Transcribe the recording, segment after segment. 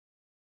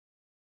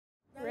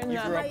You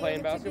grew up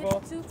playing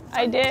basketball?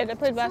 I did. I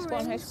played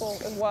basketball in high school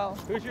as well.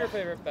 Who's your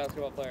favorite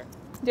basketball player?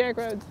 Derrick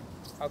Rose.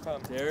 How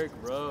come? Derrick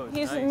Rose.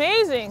 He's nice.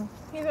 amazing.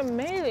 He's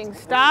amazing.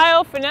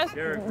 Style, finesse.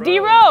 Derrick D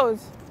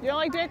Rose. You don't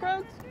like Derrick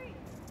Rose?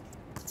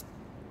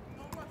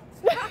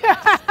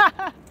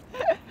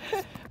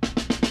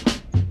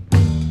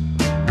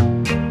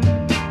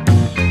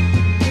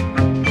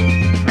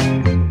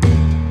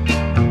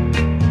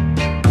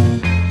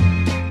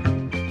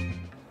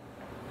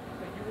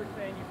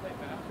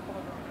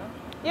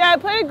 Yeah, I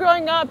played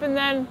growing up, and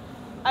then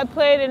I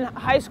played in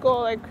high school,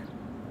 like,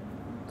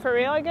 for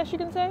real, I guess you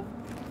can say.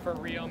 For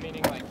real,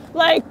 meaning like?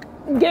 Like,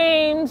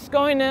 games,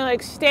 going to,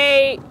 like,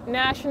 state,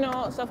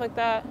 national, stuff like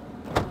that.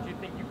 Do you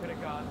think you could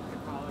have gone to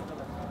college or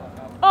something like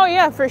that? Oh,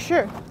 yeah, for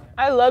sure.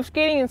 I love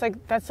skating. It's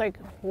like, that's like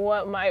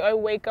what I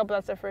wake up,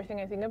 that's the first thing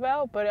I think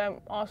about, but I'm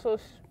also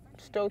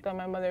stoked that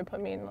my mother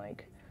put me in,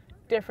 like,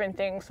 different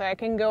things. So I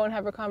can go and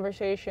have a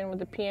conversation with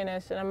the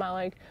pianist, and I'm not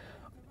like,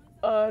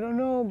 I don't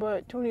know,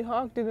 but Tony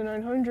Hawk did the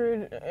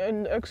 900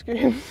 in the X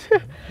Games.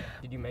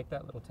 Did you make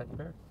that little teddy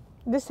bear?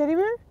 This teddy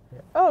bear?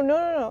 Yeah. Oh,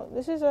 no.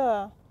 This is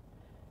a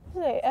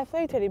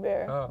FA teddy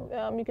bear.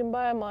 Oh. You can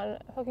buy them on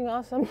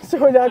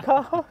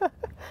fuckingawesamestore.com.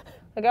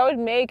 Like, I would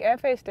make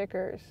FA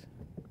stickers,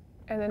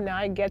 and then now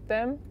I get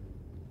them.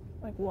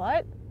 Like,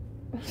 what?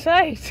 I'm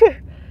psyched.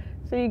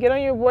 So you get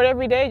on your board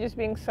every day just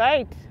being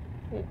psyched.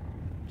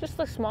 Just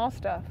the small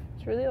stuff.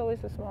 It's really always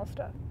the small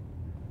stuff.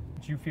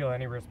 Did you feel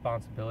any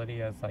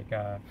responsibility as like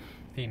a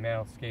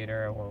female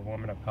skater or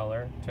woman of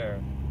color to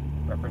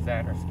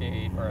represent or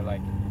skate or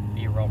like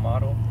be a role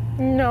model?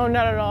 No,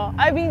 not at all.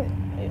 I mean,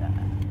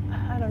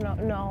 I don't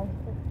know.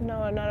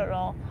 No, not at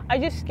all. I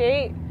just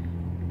skate,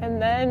 and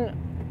then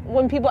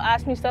when people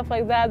ask me stuff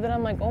like that, then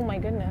I'm like, oh my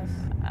goodness.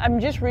 I'm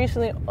just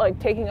recently like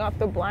taking off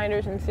the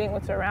blinders and seeing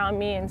what's around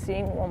me and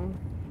seeing,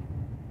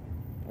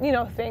 you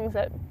know, things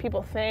that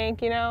people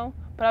think, you know.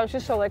 But I was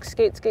just so like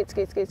skate.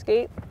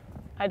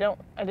 I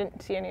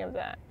didn't see any of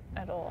that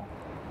at all.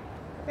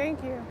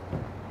 Thank you.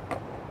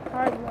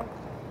 Hard luck.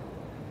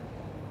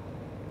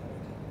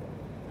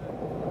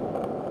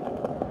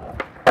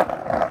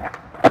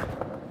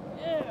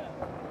 Yeah.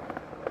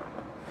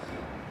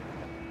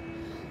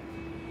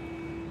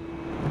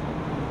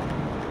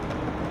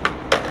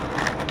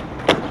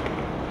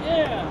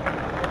 Yeah.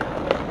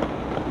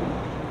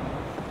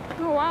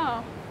 Oh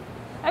wow.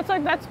 That's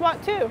like that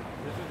spot too.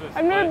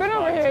 I've never been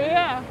over here,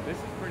 yeah. This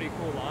is a pretty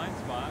cool line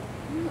spot.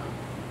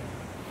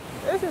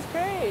 This is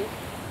great.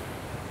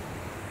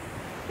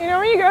 You know,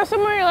 when you go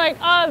somewhere, you're like,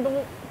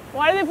 oh,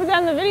 why did they put that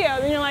in the video?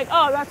 Then you're like,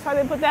 oh, that's why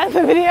they put that in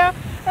the video?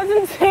 That's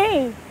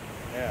insane.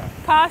 Yeah.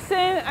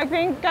 Costin, I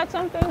think, got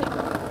something.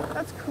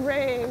 That's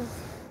crazy.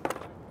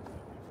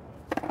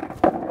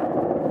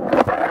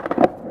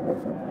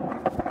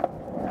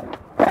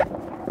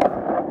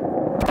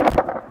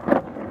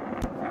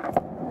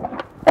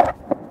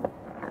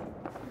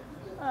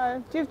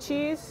 Do you have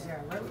cheese?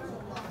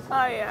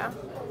 Oh, yeah.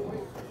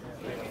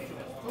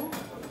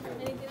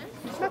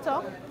 That's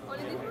all.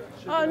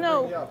 Oh,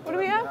 no. What do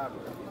we have?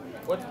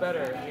 What's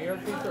better, New York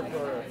pizza or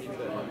Florida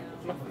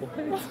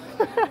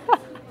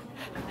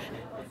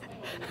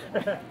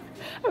pizza?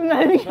 I'm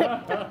not even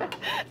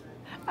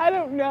I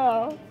don't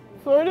know.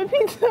 Florida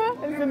pizza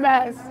is the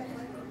best.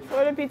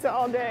 Florida pizza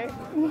all day.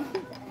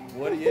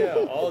 What?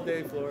 Yeah, all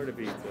day Florida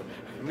pizza.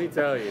 Let me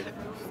tell you.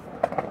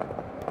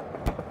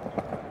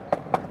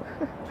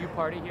 Do you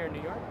party here in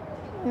New York?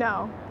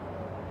 No.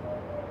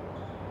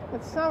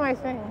 It's not my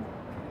thing.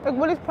 Like,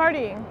 what is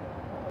partying?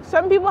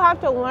 Some people have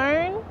to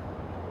learn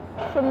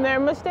from their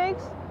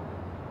mistakes.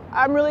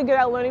 I'm really good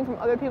at learning from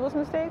other people's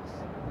mistakes.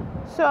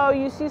 So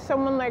you see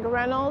someone like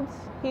Reynolds,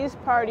 he's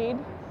partied,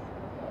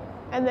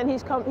 and then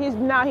he's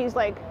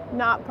like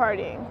not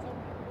partying,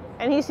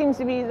 and he seems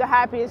to be the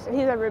happiest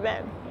he's ever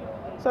been.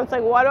 So it's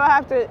like, why do I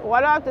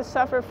have to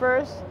suffer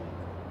first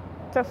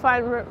to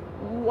find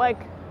like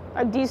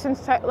a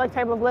decent type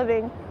of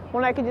living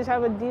when I could just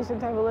have a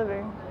decent type of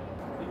living?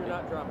 So you're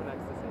not dropping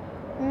ecstasy?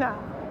 No,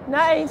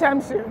 not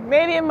anytime soon.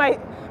 Maybe in my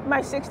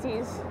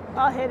 60s,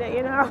 I'll hit it,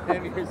 you know?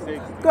 In your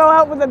 60s. Go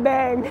out with a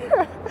bang.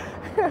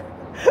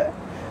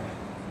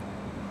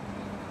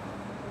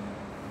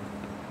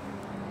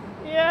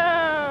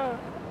 Yeah.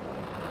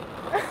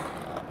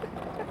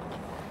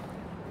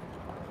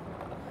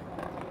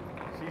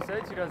 She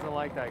said she doesn't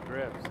like that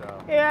grip,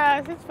 so.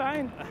 Yeah, it's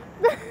fine.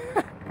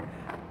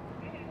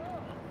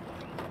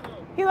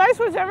 He likes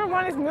whichever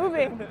one is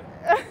moving.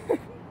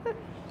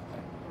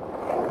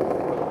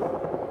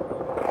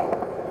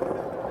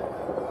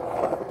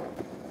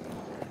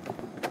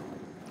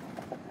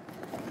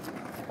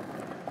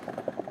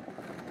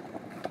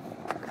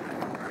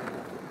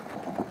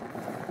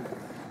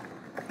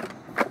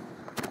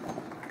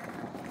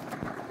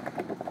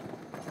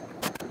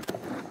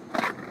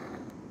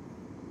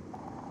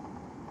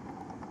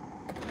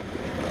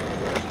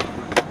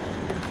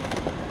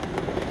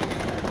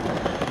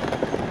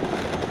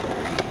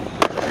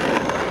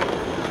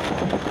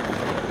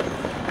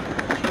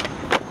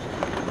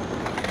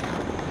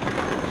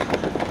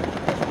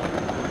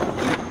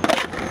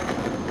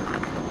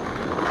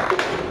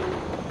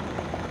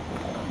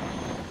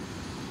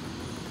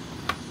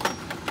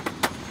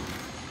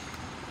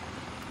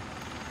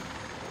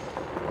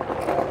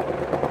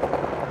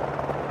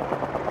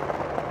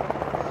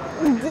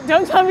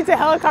 Don't tell me it's a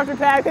helicopter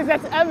pad because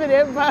that's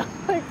evident, but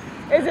like,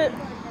 is it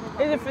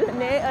for the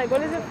name? Like,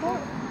 what is it for?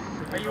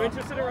 Are you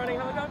interested in running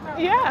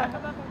helicopter?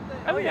 Yeah.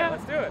 Oh yeah,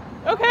 let's do it.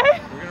 Okay.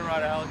 We're gonna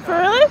ride a helicopter. For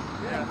really?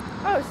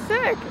 Yeah. Oh,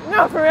 sick.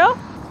 No, for real?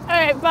 All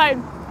right,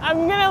 fine.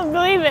 I'm gonna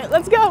believe it.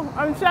 Let's go.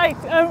 I'm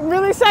psyched. I'm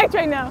really psyched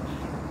right now.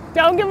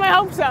 Don't get my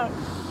hopes up.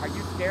 Are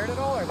you scared at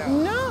all or no?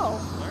 No.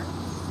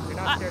 You're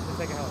not scared to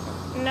take a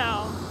helicopter?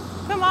 No.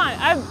 Come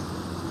on.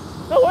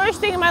 The worst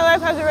thing in my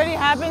life has already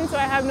happened, so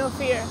I have no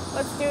fear.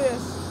 Let's do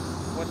this.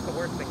 What's the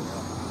worst thing in your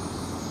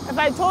life? If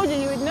I told you,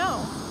 you would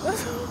know.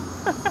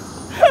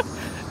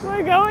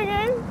 We're going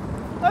in.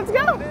 Let's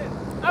go.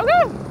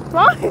 Okay,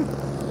 fine.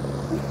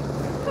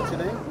 What's your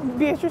name?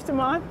 Beatrice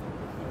Domond.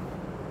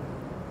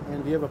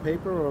 And do you have a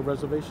paper or a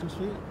reservation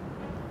sheet?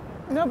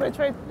 No, but it's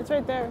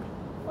right there.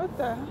 What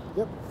the?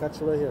 Yep, got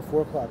you right here.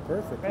 4 o'clock.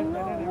 Perfect.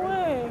 No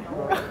way.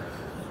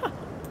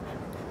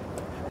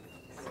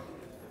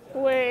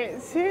 Wait,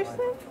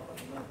 seriously?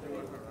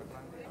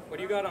 What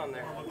do you got on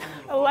there?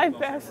 A life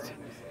vest.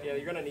 Yeah,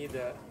 you're gonna need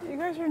that. You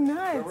guys are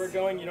nuts. Where we're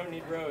going, you don't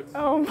need roads.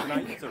 Oh my Can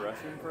I use the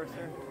restroom first,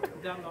 sir?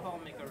 Down the hall,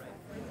 make a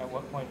right. At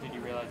what point did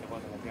you realize it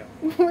wasn't a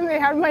joke? When they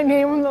had my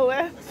name on the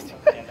list.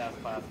 Yeah, that was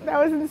classic. That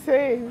was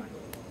insane.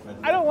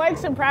 I don't like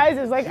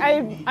surprises. Like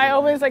I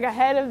always like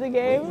ahead of the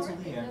game,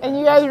 and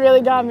you guys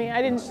really got me.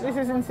 I didn't. This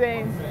is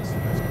insane.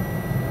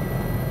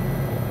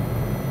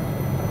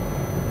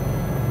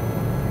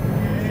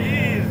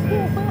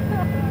 Jesus!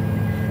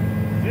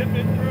 Zip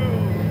it through!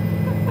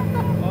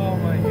 Oh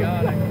my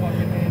god, I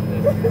fucking hate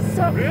this. This is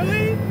so,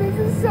 Really? This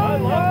is so I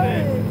love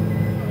nice. this.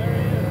 There he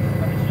is.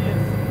 I mean, she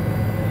is.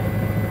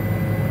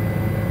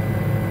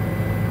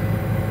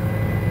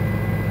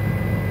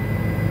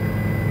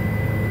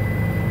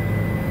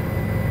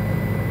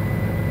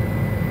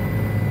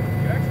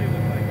 You actually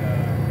look like a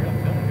real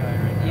film guy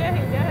right now. Yeah,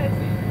 he does.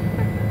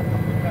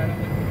 You kind of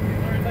look, you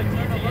learned like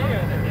GTA the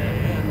other day.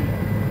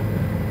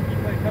 You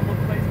play a couple of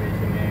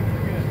PlayStation games,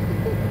 you're good.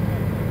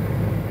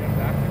 Yeah,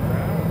 back to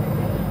ground.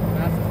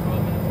 Fastest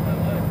 12 minutes of my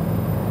life.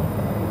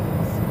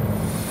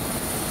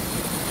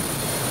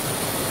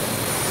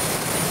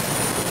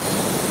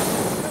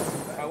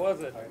 How was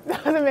it?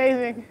 That was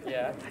amazing.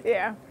 Yeah?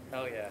 Yeah.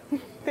 Hell yeah.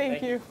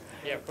 Thank you.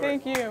 Yeah, of course.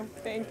 Thank you.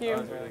 Thank That you.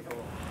 was really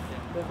cool.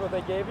 This is what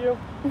they gave you?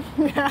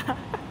 Yeah.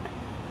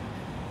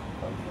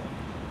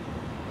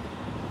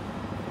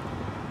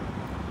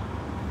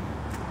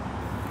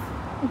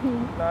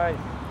 Nice.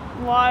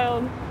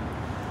 Wild.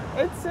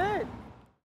 It's it.